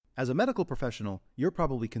As a medical professional, you're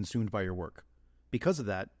probably consumed by your work. Because of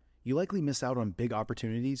that, you likely miss out on big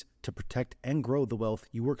opportunities to protect and grow the wealth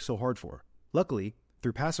you work so hard for. Luckily,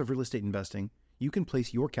 through passive real estate investing, you can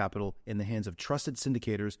place your capital in the hands of trusted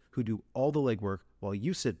syndicators who do all the legwork while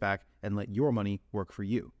you sit back and let your money work for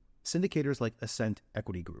you. Syndicators like Ascent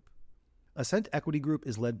Equity Group. Ascent Equity Group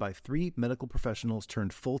is led by 3 medical professionals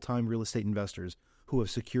turned full-time real estate investors who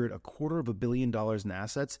have secured $250 million in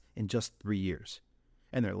assets in just 3 years.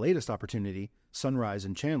 And their latest opportunity, Sunrise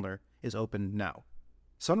in Chandler, is open now.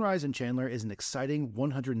 Sunrise in Chandler is an exciting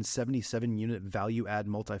 177-unit value-add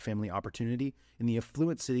multifamily opportunity in the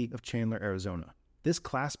affluent city of Chandler, Arizona. This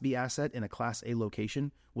Class B asset in a Class A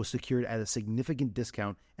location was secured at a significant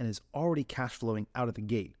discount and is already cash flowing out of the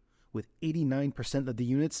gate, with 89% of the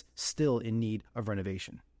units still in need of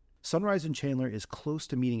renovation. Sunrise in Chandler is close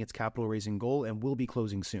to meeting its capital raising goal and will be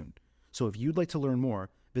closing soon. So if you'd like to learn more,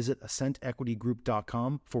 visit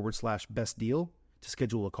ascentequitygroup.com/best deal to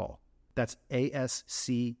schedule a call. That's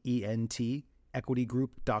ASCENT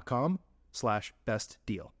equitygroup.com/best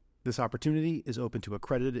deal. This opportunity is open to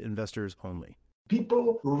accredited investors only.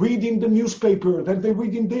 People reading the newspaper, then they're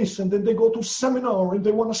reading this, and then they go to seminar and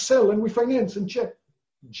they want to sell and refinance and check.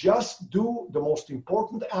 Just do the most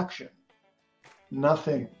important action.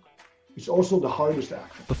 Nothing. It's also the hardest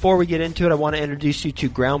action. Before we get into it, I want to introduce you to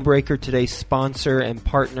Groundbreaker, today's sponsor and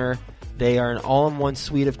partner. They are an all-in-one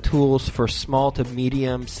suite of tools for small to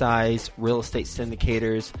medium-sized real estate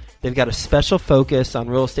syndicators. They've got a special focus on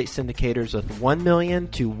real estate syndicators with 1 million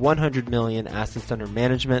to 100 million assets under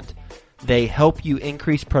management. They help you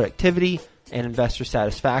increase productivity and investor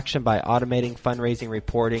satisfaction by automating fundraising,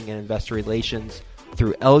 reporting, and investor relations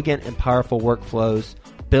through elegant and powerful workflows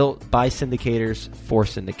built by syndicators for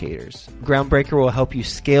syndicators. Groundbreaker will help you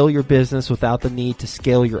scale your business without the need to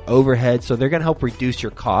scale your overhead. So they're going to help reduce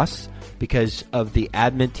your costs because of the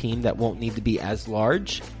admin team that won't need to be as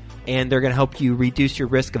large. And they're going to help you reduce your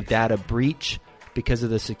risk of data breach because of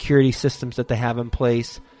the security systems that they have in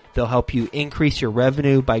place. They'll help you increase your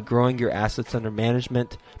revenue by growing your assets under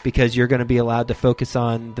management because you're going to be allowed to focus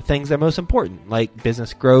on the things that are most important, like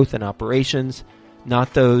business growth and operations,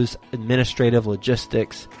 not those administrative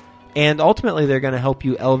logistics. And ultimately, they're going to help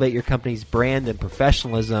you elevate your company's brand and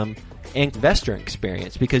professionalism and investor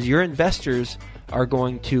experience because your investors are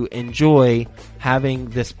going to enjoy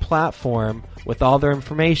having this platform with all their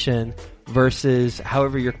information versus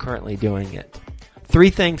however you're currently doing it.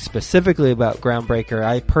 3 things specifically about Groundbreaker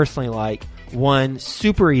I personally like. 1,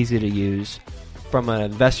 super easy to use from an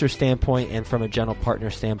investor standpoint and from a general partner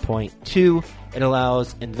standpoint. 2, it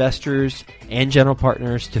allows investors and general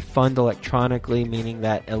partners to fund electronically, meaning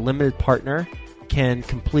that a limited partner can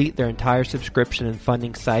complete their entire subscription and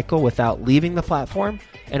funding cycle without leaving the platform.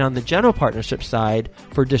 And on the general partnership side,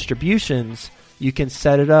 for distributions, you can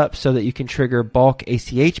set it up so that you can trigger bulk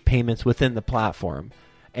ACH payments within the platform.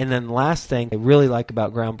 And then the last thing I really like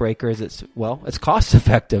about Groundbreaker is it's cost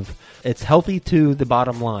effective. It's healthy to the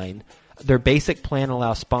bottom line. Their basic plan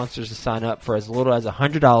allows sponsors to sign up for as little as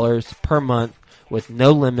 $100 per month with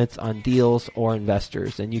no limits on deals or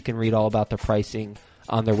investors. And you can read all about the pricing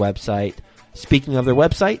on their website. Speaking of their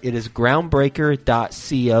website, it is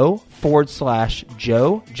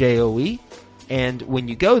groundbreaker.co/Joe, Joe. And when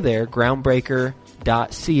you go there,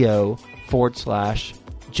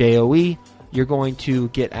 groundbreaker.co/Joe, you're going to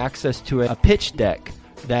get access to a pitch deck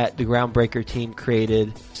that the Groundbreaker team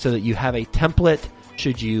created so that you have a template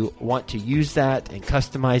should you want to use that and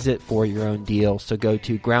customize it for your own deal. So go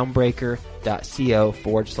to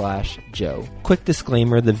groundbreaker.co/Joe. Quick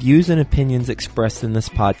disclaimer, the views and opinions expressed in this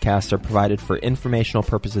podcast are provided for informational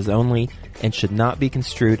purposes only and should not be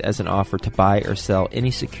construed as an offer to buy or sell any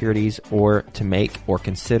securities or to make or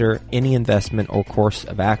consider any investment or course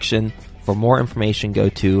of action. For more information, go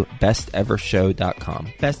to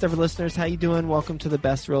bestevershow.com. Best Ever listeners, how you doing? Welcome to the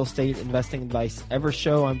Best Real Estate Investing Advice Ever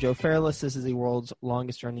Show. I'm Joe Fairless. This is the world's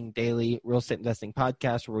longest running daily real estate investing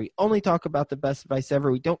podcast where we only talk about the best advice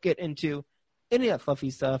ever. We don't get into any of that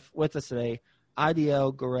fluffy stuff. With us today,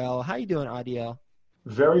 Adiel Gorel. How you doing, Adiel?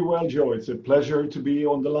 Very well, Joe. It's a pleasure to be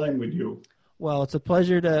on the line with you. Well, it's a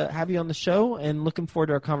pleasure to have you on the show and looking forward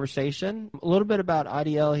to our conversation. A little bit about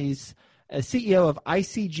Adiel. He's a CEO of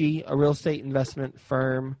ICG, a real estate investment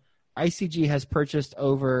firm. ICG has purchased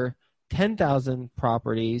over 10,000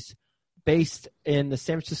 properties based in the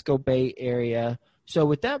San Francisco Bay Area. So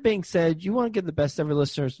with that being said, you want to give the Best Ever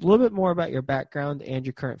listeners a little bit more about your background and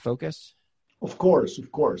your current focus? Of course.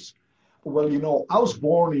 Well, I was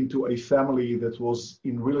born into a family that was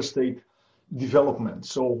in real estate development.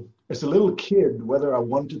 So as a little kid, whether I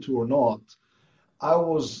wanted to or not, I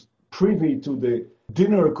was privy to the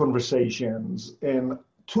dinner conversations and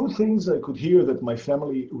two things I could hear that my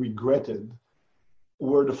family regretted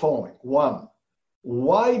were the following. One,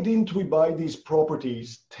 why didn't we buy these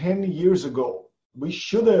properties 10 years ago? We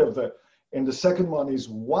should have. And the second one is,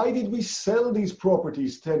 why did we sell these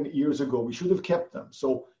properties 10 years ago? We should have kept them.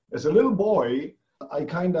 So as a little boy, I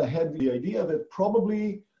kind of had the idea that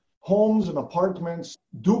probably homes and apartments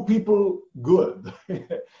do people good.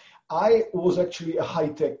 I was actually a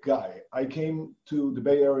high-tech guy. I came to the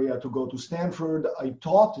Bay Area to go to Stanford. I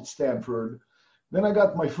taught at Stanford. Then I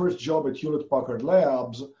got my first job at Hewlett-Packard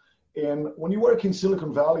Labs. And when you work in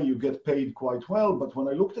Silicon Valley, you get paid quite well. But when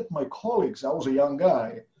I looked at my colleagues, I was a young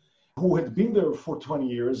guy who had been there for 20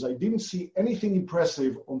 years. I didn't see anything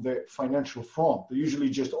impressive on the financial front. They usually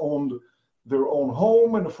just owned their own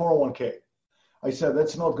home and a 401k. I said,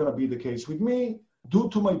 that's not going to be the case with me. Due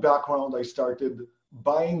to my background, I started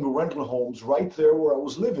buying rental homes right there where I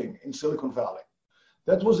was living in Silicon Valley.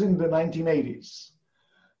 That was in the 1980s.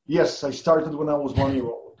 Yes, I started when I was 1 year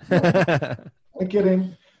old. I'm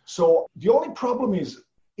kidding. So the only problem is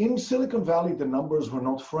in Silicon Valley, the numbers were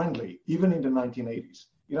not friendly, even in the 1980s.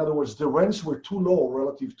 In other words, the rents were too low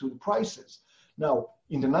relative to the prices. Now,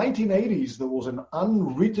 in the 1980s, there was an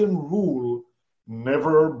unwritten rule,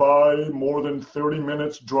 never buy more than 30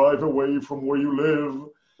 minutes drive away from where you live.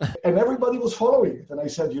 And everybody was following it. And I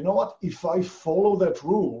said, you know what? If I follow that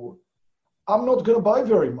rule, I'm not going to buy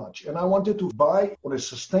very much. And I wanted to buy on a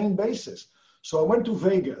sustained basis. So I went to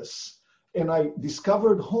Vegas and I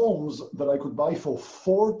discovered homes that I could buy for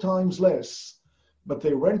 4 times less, but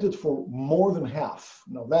they rented for more than half.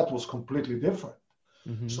 Now that was completely different.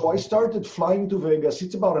 Mm-hmm. So I started flying to Vegas.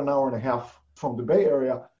 It's about an hour and a half from the Bay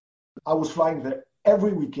Area. I was flying there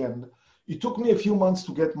every weekend. It took me a few months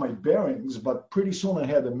to get my bearings, but pretty soon I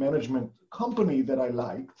had a management company that I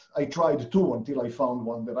liked. I tried 2 until I found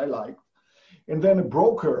one that I liked. And then a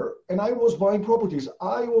broker, and I was buying properties.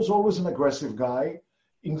 I was always an aggressive guy.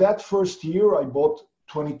 In that first year, I bought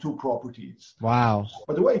 22 properties. Wow.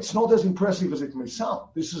 By the way, it's not as impressive as it may sound.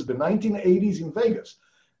 This is the 1980s in Vegas.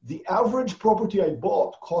 The average property I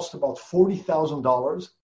bought cost about $40,000,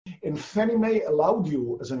 and Fannie Mae allowed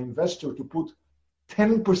you as an investor to put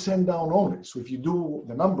 10% down on it. So if you do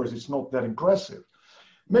the numbers, it's not that impressive.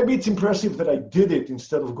 Maybe it's impressive that I did it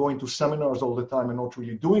instead of going to seminars all the time and not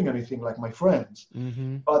really doing anything like my friends.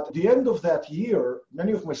 Mm-hmm. But at the end of that year,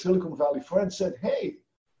 many of my Silicon Valley friends said, hey,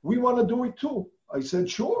 we want to do it too. I said,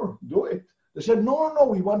 sure, do it. They said, no,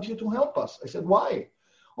 we want you to help us. I said, why?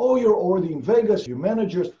 Oh, you're already in Vegas, you're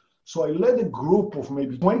managers. So I led a group of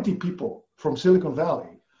maybe 20 people from Silicon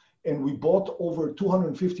Valley, and we bought over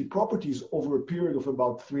 250 properties over a period of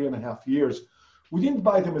about 3.5 years. We didn't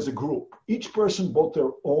buy them as a group. Each person bought their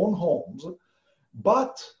own homes,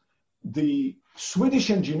 but the Swedish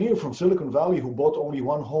engineer from Silicon Valley who bought only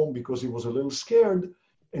one home because he was a little scared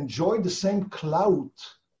enjoyed the same clout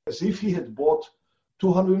as if he had bought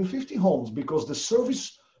 250 homes, because the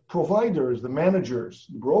service providers, the managers,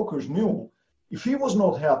 the brokers knew if he was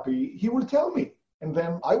not happy, he would tell me, and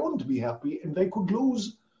then I wouldn't be happy, and they could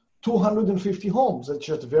lose 250 homes. That's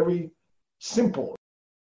just very simple.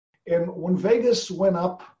 And when Vegas went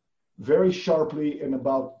up very sharply in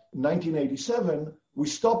about 1987, we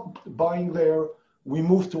stopped buying there. We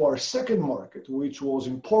moved to our second market, which was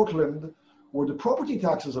in Portland, where the property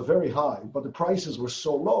taxes are very high, but the prices were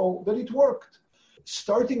so low that it worked.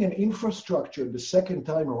 Starting an infrastructure the second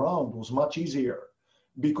time around was much easier,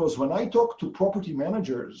 because when I talked to property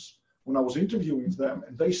managers, when I was interviewing them,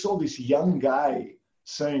 and they saw this young guy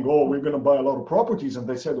saying, oh, we're going to buy a lot of properties. And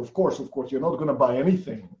they said, of course, you're not going to buy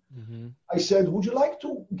anything. Mm-hmm. I said, would you like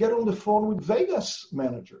to get on the phone with Vegas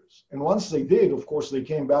managers? And once they did, of course, they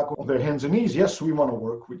came back on their hands and knees. Yes, we want to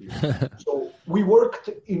work with you. So we worked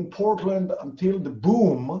in Portland until the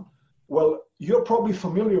boom. Well, you're probably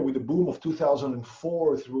familiar with the boom of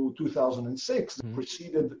 2004 through 2006 that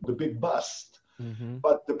preceded the big bust. Mm-hmm.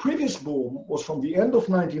 But the previous boom was from the end of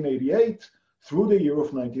 1988 through the year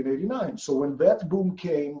of 1989. So when that boom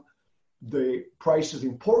came, the prices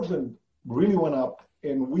in Portland really went up,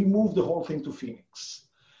 and we moved the whole thing to Phoenix.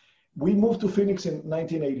 We moved to Phoenix in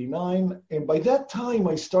 1989, and by that time,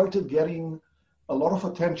 I started getting a lot of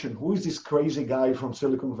attention. Who is this crazy guy from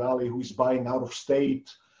Silicon Valley who is buying out of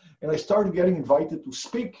state? And I started getting invited to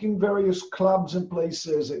speak in various clubs and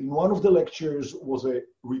places. In one of the lectures was a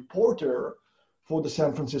reporter for the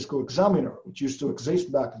San Francisco Examiner, which used to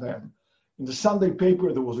exist back then. In the Sunday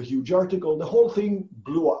paper, there was a huge article. The whole thing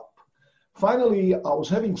blew up. Finally, I was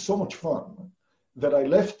having so much fun that I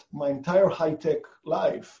left my entire high-tech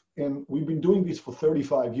life, and we've been doing this for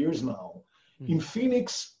 35 years now. Mm-hmm. In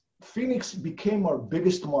Phoenix became our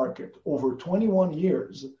biggest market. Over 21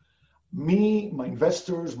 years, Me, my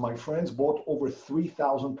investors, my friends bought over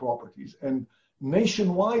 3,000 properties. And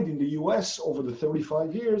nationwide in the US over the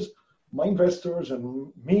 35 years, my investors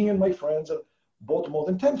and me and my friends bought more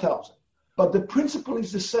than 10,000. But the principle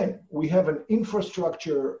is the same. We have an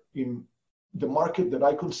infrastructure in the market that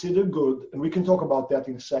I consider good, and we can talk about that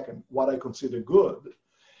in a second, what I consider good.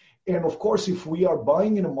 And of course, if we are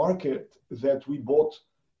buying in a market that we bought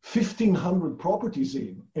 1,500 properties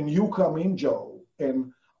in, and you come in, Joe,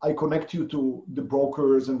 and I connect you to the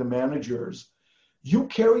brokers and the managers, you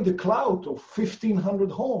carry the clout of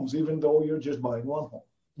 1,500 homes, even though you're just buying one home.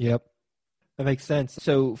 Yep. That makes sense.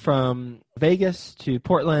 So from Vegas to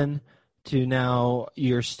Portland to now,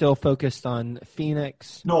 you're still focused on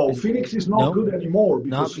Phoenix? No, Phoenix is not good anymore.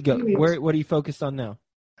 Because Phoenix, what are you focused on now?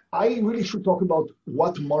 I really should talk about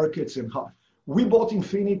what markets and how. We bought in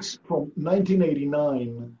Phoenix from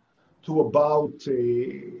 1989 to about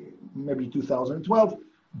maybe 2012.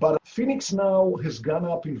 But Phoenix now has gone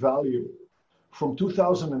up in value from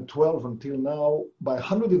 2012 until now by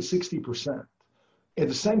 160%. At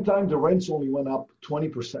the same time, the rents only went up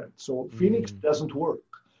 20%. So Phoenix doesn't work.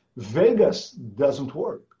 Vegas doesn't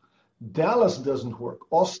work. Dallas doesn't work.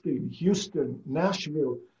 Austin, Houston,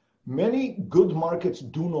 Nashville, many good markets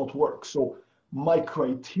do not work. So my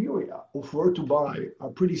criteria of where to buy are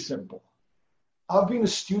pretty simple. I've been a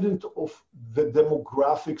student of the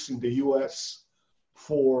demographics in the US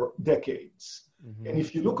for decades. Mm-hmm. And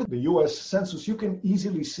if you look at the US census, you can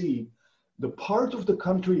easily see the part of the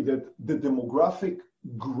country that the demographic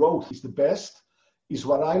growth is the best is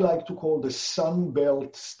what I like to call the Sun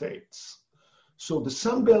Belt states. So the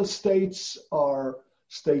Sun Belt states are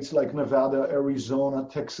states like Nevada, Arizona,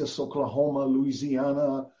 Texas, Oklahoma,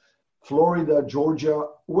 Louisiana, Florida, Georgia,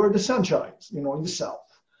 where the sun shines, in the South.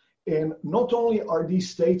 And not only are these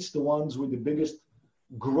states the ones with the biggest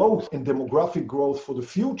growth and demographic growth for the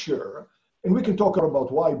future, and we can talk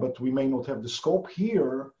about why, but we may not have the scope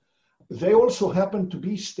here, they also happen to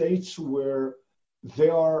be states where they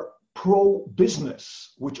are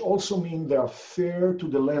pro-business, which also means they are fair to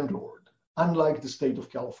the landlord. Unlike the state of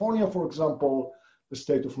California, for example, the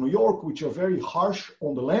state of New York, which are very harsh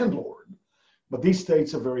on the landlord. But these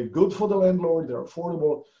states are very good for the landlord, they're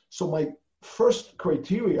affordable. So my first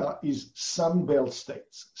criteria is Sun Belt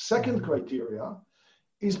states. Second criteria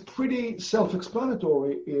is pretty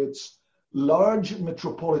self-explanatory. It's large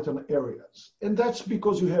metropolitan areas. And that's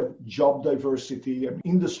because you have job diversity and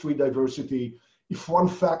industry diversity. If one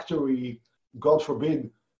factory, God forbid,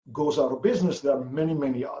 goes out of business, there are many,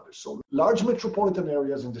 many others. So large metropolitan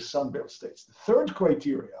areas in the Sun Belt states. The third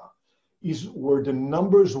criteria is where the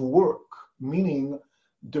numbers work, meaning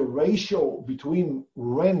the ratio between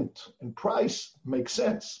rent and price makes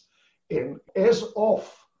sense. And as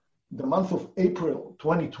of the month of April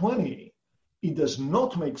 2020, it does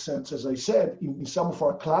not make sense, as I said, in some of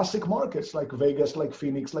our classic markets like Vegas, like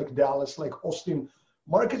Phoenix, like Dallas, like Austin,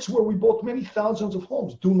 markets where we bought many thousands of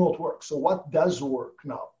homes do not work. So what does work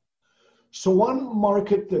now? So one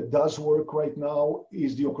market that does work right now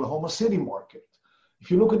is the Oklahoma City market. If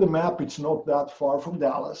you look at the map, it's not that far from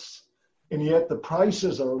Dallas, and yet the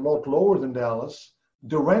prices are a lot lower than Dallas.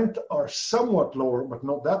 The rent are somewhat lower, but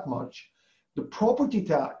not that much. The property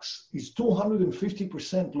tax is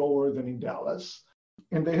 250% lower than in Dallas,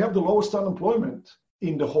 and they have the lowest unemployment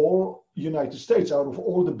in the whole United States out of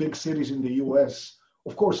all the big cities in the US.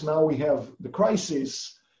 Of course, now we have the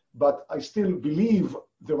crisis, but I still believe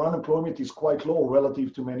their unemployment is quite low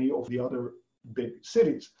relative to many of the other big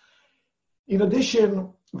cities. In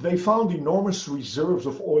addition, they found enormous reserves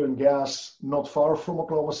of oil and gas not far from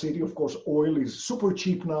Oklahoma City. Of course, oil is super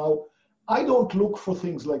cheap now. I don't look for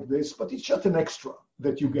things like this, but it's just an extra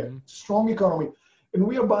that you get. Strong economy. And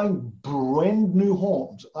we are buying brand new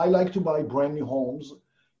homes. I like to buy brand new homes.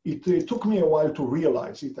 It took me a while to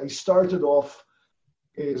realize it. I started off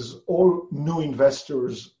as all new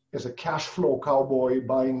investors as a cash flow cowboy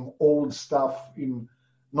buying old stuff in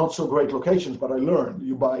not so great locations, but I learned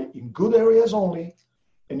you buy in good areas only,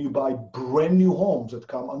 and you buy brand new homes that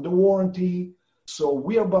come under warranty. So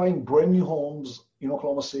we are buying brand new homes in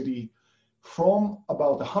Oklahoma City from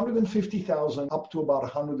about 150,000 up to about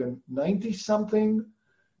 190 something,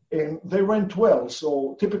 and they rent well.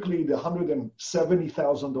 So typically the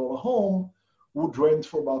 $170,000 home would rent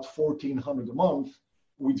for about $1,400 a month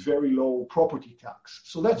with very low property tax.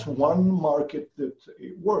 So that's one market that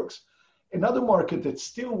it works. Another market that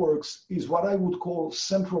still works is what I would call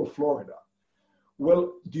Central Florida.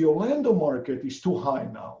 Well, the Orlando market is too high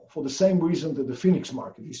now for the same reason that the Phoenix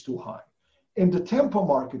market is too high. And the Tampa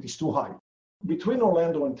market is too high. Between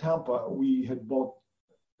Orlando and Tampa, we had bought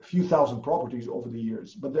a few thousand properties over the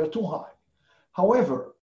years, but they're too high.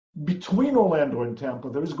 However, Between Orlando and Tampa,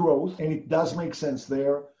 there is growth, and it does make sense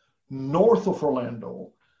there. North of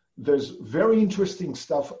Orlando, there's very interesting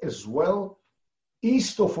stuff as well.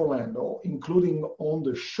 East of Orlando, including on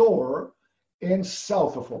the shore, and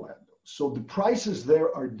south of Orlando. So the prices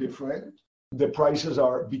there are different. The prices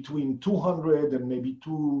are between 200 and maybe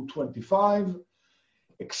 225,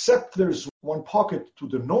 except there's one pocket to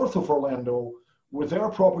the north of Orlando where there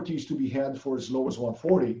are properties to be had for as low as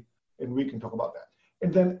 140, and we can talk about that.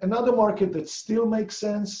 And then another market that still makes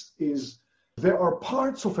sense is there are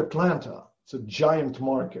parts of Atlanta, it's a giant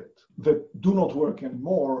market, that do not work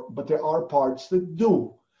anymore, but there are parts that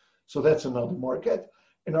do. So that's another market.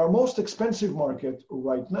 And our most expensive market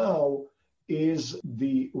right now is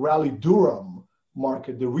the Raleigh-Durham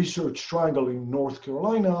market, the Research Triangle in North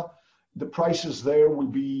Carolina. The prices there will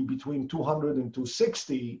be between 200 and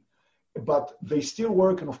 260, but they still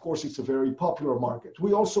work. And of course, it's a very popular market.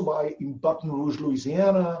 We also buy in Baton Rouge,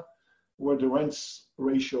 Louisiana, where the rents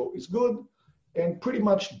ratio is good. And pretty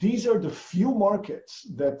much these are the few markets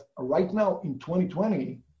that right now in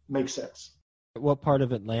 2020 make sense. What part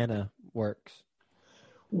of Atlanta works?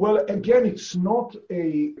 Well, again, it's not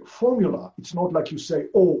a formula. It's not like you say,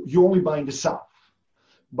 oh, you only buy in the South.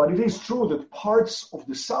 But it is true that parts of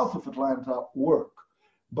the south of Atlanta work.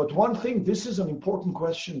 But one thing, this is an important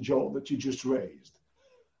question, Joe, that you just raised.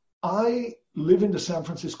 I live in the San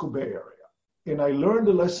Francisco Bay Area, and I learned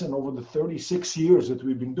a lesson over the 36 years that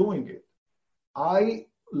we've been doing it. I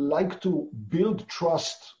like to build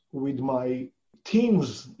trust with my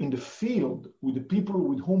teams in the field, with the people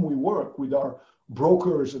with whom we work, with our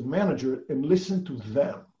brokers and managers, and listen to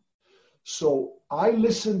them. So I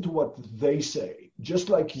listen to what they say, just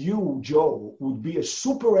like you, Joe, would be a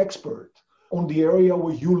super expert on the area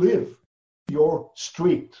where you live, your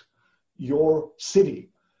street, your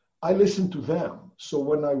city. I listen to them. So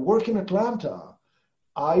when I work in Atlanta,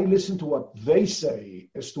 I listen to what they say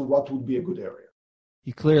as to what would be a good area.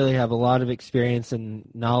 You clearly have a lot of experience and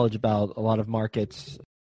knowledge about a lot of markets,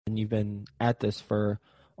 and you've been at this for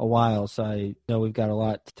a while, so I know we've got a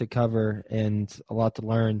lot to cover and a lot to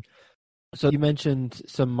learn. So you mentioned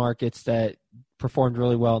some markets that performed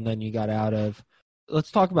really well and then you got out of. Let's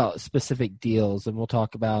talk about specific deals, and we'll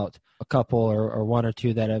talk about a couple or one or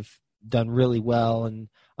two that have done really well. And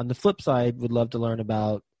on the flip side, we'd love to learn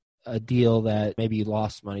about a deal that maybe you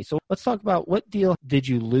lost money. So let's talk about what deal did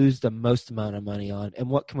you lose the most amount of money on, and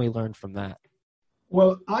what can we learn from that?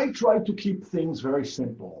 Well, I try to keep things very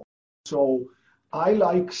simple. So I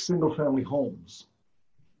like single-family homes.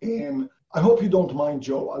 And I hope you don't mind,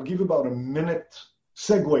 Joe. I'll give about a minute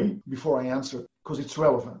segue before I answer because it's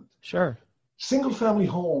relevant. Sure. Single-family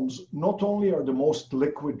homes not only are the most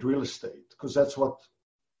liquid real estate, because that's what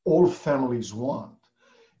all families want,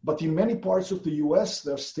 but in many parts of the U.S.,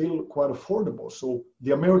 they're still quite affordable. So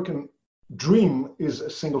the American dream is a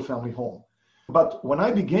single-family home. But when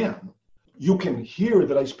I began, you can hear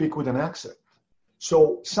that I speak with an accent.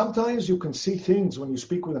 So sometimes you can see things when you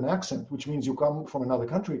speak with an accent, which means you come from another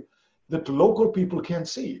country, that local people can't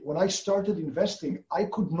see. When I started investing, I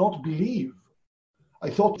could not believe. I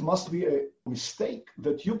thought it must be a mistake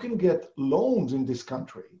that you can get loans in this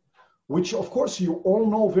country, which of course you all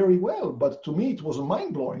know very well, but to me it was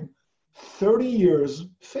mind-blowing. 30 years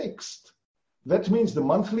fixed. That means the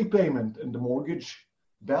monthly payment and the mortgage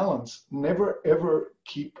balance never ever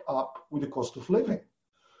keep up with the cost of living.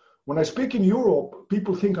 When I speak in Europe,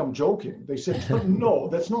 people think I'm joking. They say, no,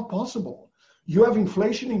 that's not possible. You have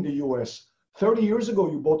inflation in the US. 30 years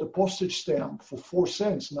ago, you bought a postage stamp for 4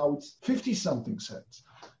 cents. Now it's 50-something cents.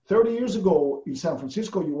 30 years ago in San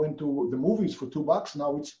Francisco, you went to the movies for $2.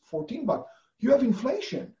 Now it's $14. You have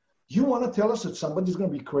inflation. You want to tell us that somebody's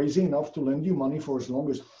going to be crazy enough to lend you money for as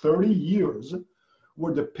long as 30 years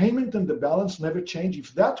where the payment and the balance never change?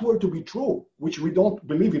 If that were to be true, which we don't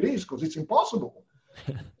believe it is because it's impossible,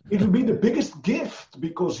 it will be the biggest gift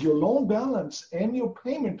because your loan balance and your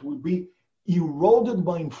payment will be eroded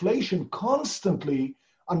by inflation constantly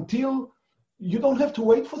until you don't have to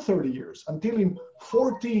wait for 30 years. Until in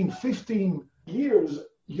 14, 15 years,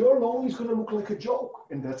 your loan is going to look like a joke.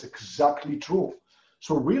 And that's exactly true.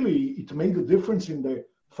 So really, it made a difference in the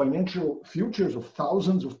financial futures of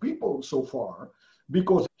thousands of people so far,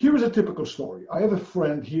 because here's a typical story. I have a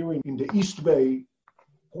friend here in the East Bay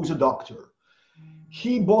who's a doctor.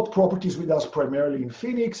 He bought properties with us primarily in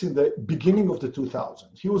Phoenix in the beginning of the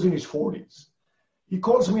 2000s. He was in his 40s. He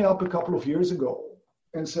calls me up a couple of years ago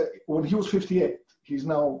and said, when he was 58, he's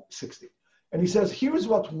now 60. And he says, here's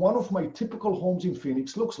what one of my typical homes in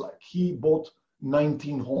Phoenix looks like. He bought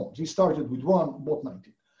 19 homes. He started with one, bought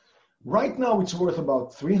 19. Right now, it's worth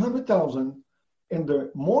about $300,000, and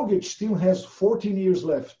the mortgage still has 14 years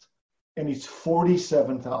left and it's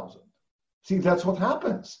 $47,000. See, that's what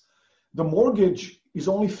happens. The mortgage is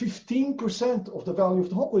only 15% of the value of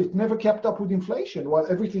the home. It never kept up with inflation while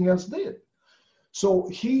everything else did. So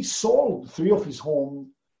he sold 3 of his homes,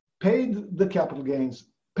 paid the capital gains,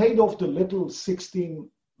 paid off the little 16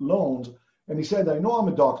 loans, and he said, I know I'm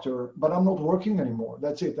a doctor, but I'm not working anymore.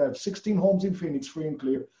 That's it. I have 16 homes in Phoenix, free and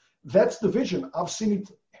clear. That's the vision. I've seen it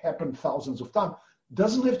happen thousands of times.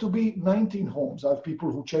 Doesn't have to be 19 homes. I have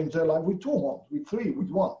people who change their life with 2 homes, with 3, with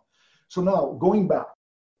 1. So now, going back,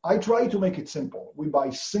 I try to make it simple. We buy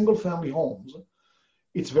single-family homes.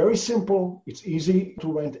 It's very simple. It's easy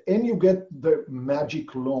to rent, and you get the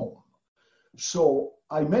magic loan. So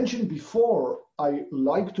I mentioned before, I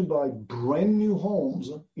like to buy brand new homes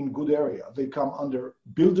in good area. They come under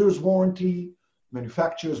builder's warranty,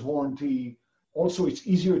 manufacturer's warranty. Also, it's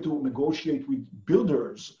easier to negotiate with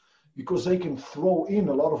builders because they can throw in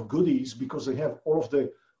a lot of goodies because they have all of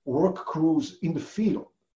the work crews in the field.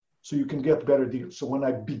 So you can get better deals. So when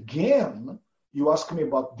I began, you asked me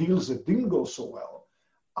about deals that didn't go so well.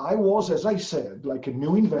 I was, as I said, like a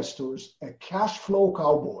new investor, a cash flow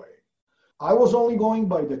cowboy. I was only going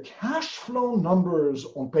by the cash flow numbers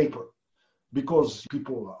on paper because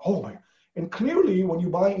people are, oh my. And clearly, when you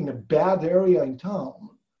buy in a bad area in town,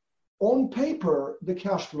 on paper, the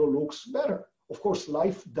cash flow looks better. Of course,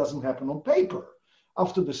 life doesn't happen on paper.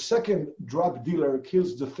 After the second drug dealer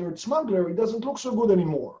kills the third smuggler, it doesn't look so good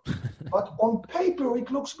anymore. But on paper, it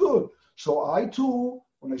looks good. So I too,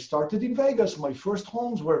 when I started in Vegas, my first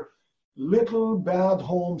homes were little bad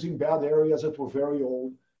homes in bad areas that were very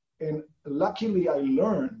old. And luckily, I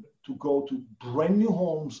learned to go to brand new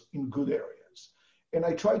homes in good areas. And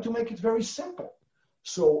I tried to make it very simple.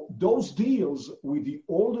 So those deals with the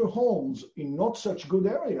older homes in not such good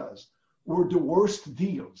areas were the worst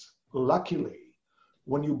deals, luckily.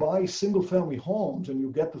 When you buy single-family homes and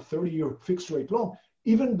you get the 30-year fixed-rate loan,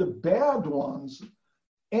 even the bad ones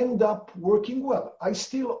end up working well. I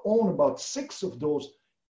still own about 6 of those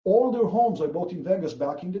older homes I bought in Vegas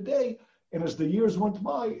back in the day, and as the years went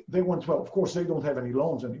by, they went well. Of course, they don't have any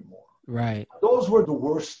loans anymore. Right. Those were the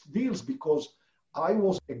worst deals because I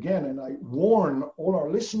was, again, and I warn all our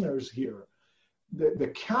listeners here,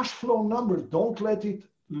 the cash flow numbers, don't let it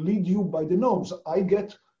lead you by the nose. I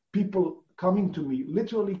get people coming to me,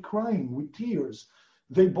 literally crying with tears.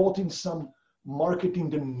 They bought in some market in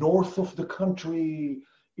the north of the country,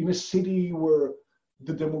 in a city where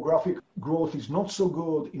the demographic growth is not so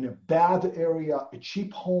good, in a bad area, a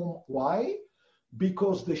cheap home. Why?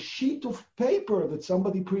 Because the sheet of paper that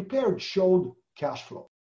somebody prepared showed cash flow.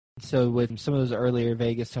 So with some of those earlier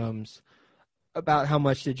Vegas homes, about how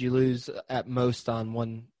much did you lose at most on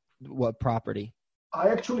what property? I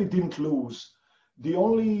actually didn't lose. The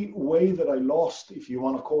only way that I lost, if you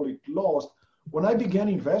want to call it lost, when I began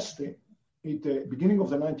investing at the beginning of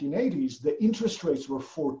the 1980s, the interest rates were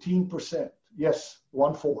 14%. Yes,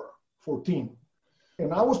 14.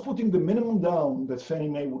 And I was putting the minimum down that Fannie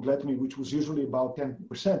Mae would let me, which was usually about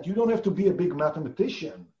 10%. You don't have to be a big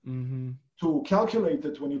mathematician to calculate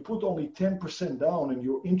that when you put only 10% down and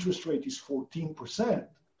your interest rate is 14%,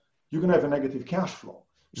 you're going to have a negative cash flow.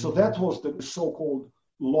 So that was the so-called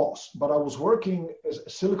loss. But I was working as a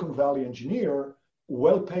Silicon Valley engineer,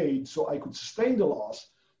 well paid, so I could sustain the loss.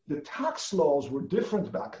 The tax laws were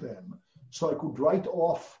different back then, so I could write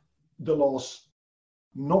off the loss,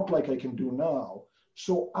 not like I can do now.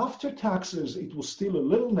 So after taxes, it was still a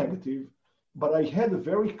little negative, but I had a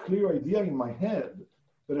very clear idea in my head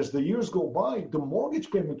that as the years go by, the mortgage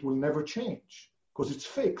payment will never change because it's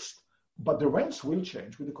fixed, but the rents will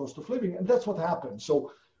change with the cost of living. And that's what happened.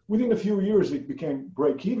 So within a few years, it became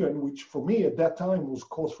break even, which for me at that time was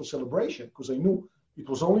cause for celebration because I knew it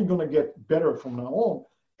was only going to get better from now on,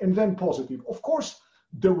 and then positive. Of course,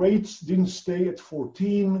 the rates didn't stay at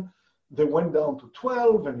 14. They went down to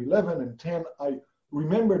 12 and 11 and 10. I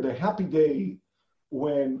remember the happy day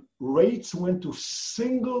when rates went to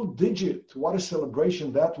single digit. What a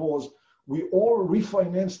celebration that was. We all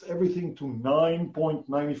refinanced everything to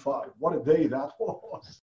 9.95. What a day that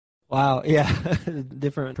was. Wow. Yeah.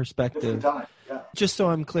 Different perspective. Different time. Yeah. Just so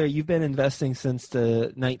I'm clear, you've been investing since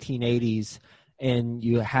the 1980s and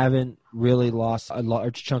you haven't really lost a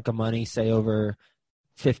large chunk of money, say over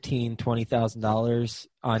 $15,000, $20,000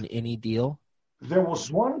 on any deal? There was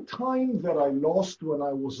one time that I lost when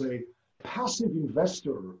I was a passive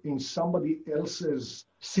investor in somebody else's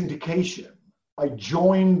syndication. I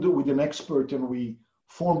joined with an expert and we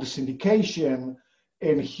formed a syndication,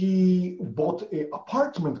 and he bought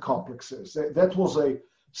apartment complexes. That was a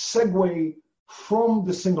segue from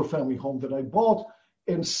the single family home that I bought.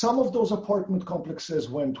 And some of those apartment complexes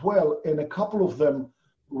went well, and a couple of them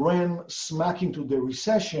ran smack into the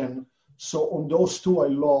recession. So on those two, I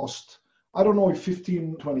lost, I don't know if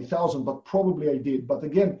 15, 20,000, but probably I did. But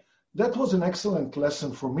again, that was an excellent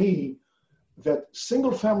lesson for me that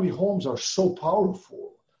single family homes are so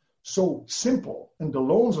powerful, so simple, and the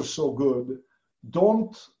loans are so good.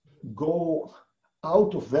 Don't go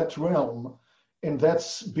out of that realm. And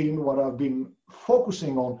that's been what I've been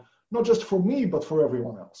focusing on, not just for me, but for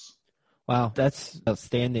everyone else. Wow, that's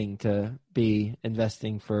outstanding to be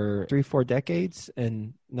investing for 3-4 decades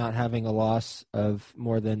and not having a loss of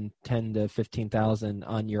more than 10 to 15,000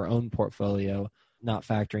 on your own portfolio, not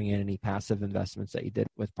factoring in any passive investments that you did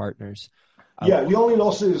with partners. Yeah, the only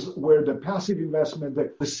losses were the passive investment,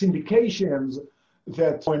 the syndications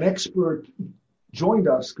that an expert joined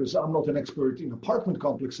us, because I'm not an expert in apartment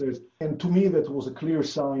complexes. And to me, that was a clear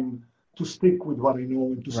sign to stick with what I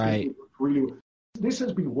know and to stick with what really. This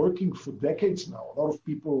has been working for decades now. A lot of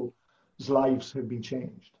people's lives have been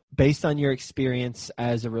changed. Based on your experience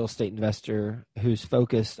as a real estate investor who's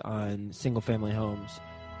focused on single family homes,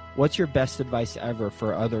 what's your best advice ever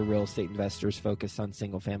for other real estate investors focused on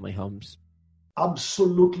single family homes?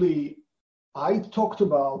 Absolutely. I talked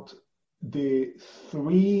about the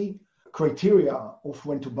 3 criteria of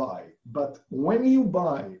when to buy. But when you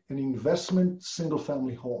buy an investment single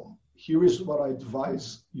family home, here is what I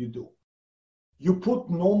advise you do. You put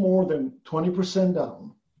no more than 20%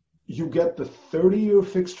 down. You get the 30-year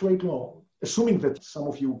fixed rate loan, assuming that some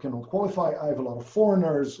of you cannot qualify. I have a lot of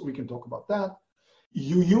foreigners. We can talk about that.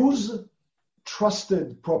 You use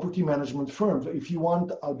trusted property management firms. If you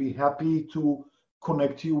want, I'll be happy to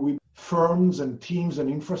connect you with firms and teams and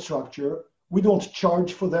infrastructure. We don't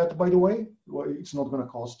charge for that, by the way. It's not going to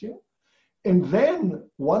cost you. And then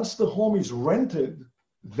once the home is rented,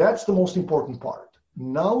 that's the most important part.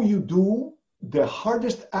 Now you do the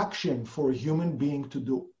hardest action for a human being to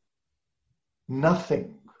do.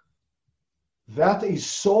 Nothing. That is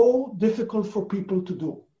so difficult for people to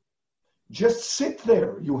do. Just sit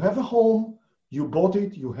there. You have a home, you bought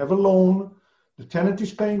it, you have a loan, the tenant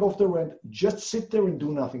is paying off the rent. Just sit there and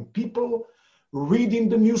do nothing. People read in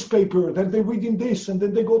the newspaper, then they read in this, and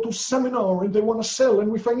then they go to seminar and they want to sell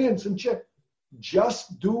and refinance and check.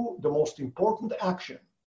 Just do the most important action.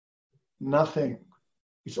 Nothing.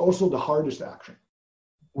 It's also the hardest action.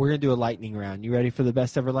 We're going to do a lightning round. You ready for the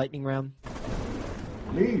best ever lightning round?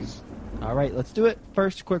 Please. All right, let's do it.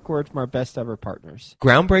 First, quick word from our best ever partners.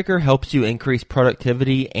 Groundbreaker helps you increase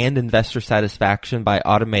productivity and investor satisfaction by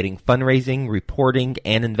automating fundraising, reporting,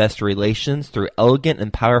 and investor relations through elegant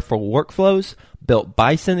and powerful workflows built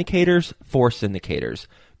by syndicators for syndicators.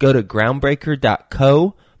 Go to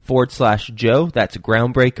groundbreaker.co/Joe. That's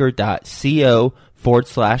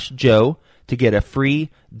groundbreaker.co/Joe to get a free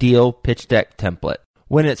deal pitch deck template.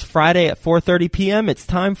 When it's Friday at 4:30 p.m., it's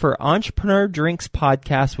time for Entrepreneur Drinks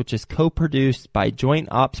Podcast, which is co-produced by Joint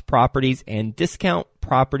Ops Properties and Discount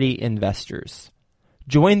Property Investors.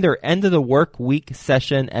 Join their end of the work week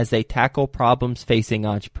session as they tackle problems facing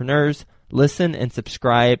entrepreneurs. Listen and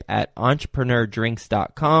subscribe at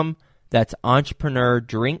entrepreneurdrinks.com. That's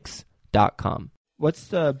entrepreneurdrinks.com. What's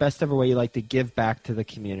the best ever way you like to give back to the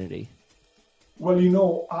community? Well, you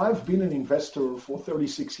know, I've been an investor for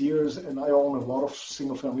 36 years and I own a lot of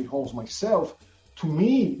single-family homes myself. To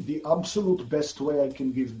me, the absolute best way I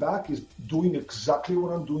can give back is doing exactly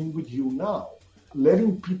what I'm doing with you now.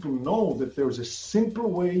 Letting people know that there's a simple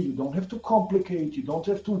way. You don't have to complicate. You don't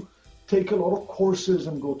have to take a lot of courses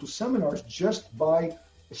and go to seminars. Just buy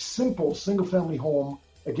a simple single-family home,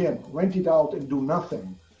 again, rent it out and do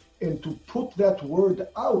nothing. And to put that word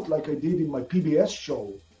out like I did in my PBS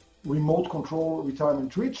show, Remote Control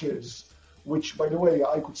Retirement Riches, which, by the way,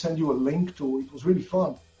 I could send you a link to. It was really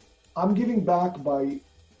fun. I'm giving back by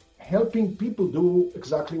helping people do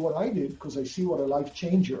exactly what I did because I see what a life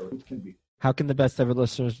changer it can be. How can the best ever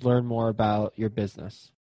listeners learn more about your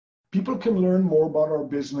business? People can learn more about our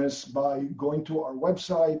business by going to our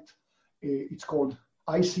website. It's called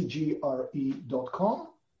icgre.com.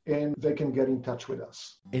 And they can get in touch with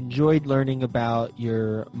us. Enjoyed learning about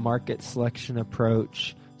your market selection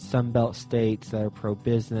approach, Sunbelt states that are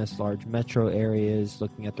pro-business, large metro areas,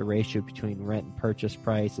 looking at the ratio between rent and purchase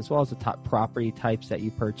price, as well as the top property types that you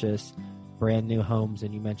purchase, brand new homes,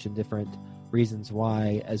 and you mentioned different reasons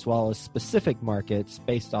why, as well as specific markets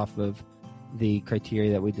based off of the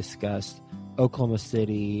criteria that we discussed. Oklahoma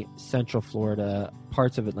City, Central Florida,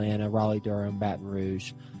 parts of Atlanta, Raleigh, Durham, Baton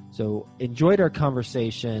Rouge. So enjoyed our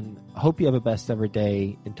conversation. Hope you have a best ever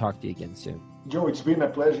day and talk to you again soon. Joe, it's been a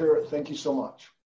pleasure. Thank you so much.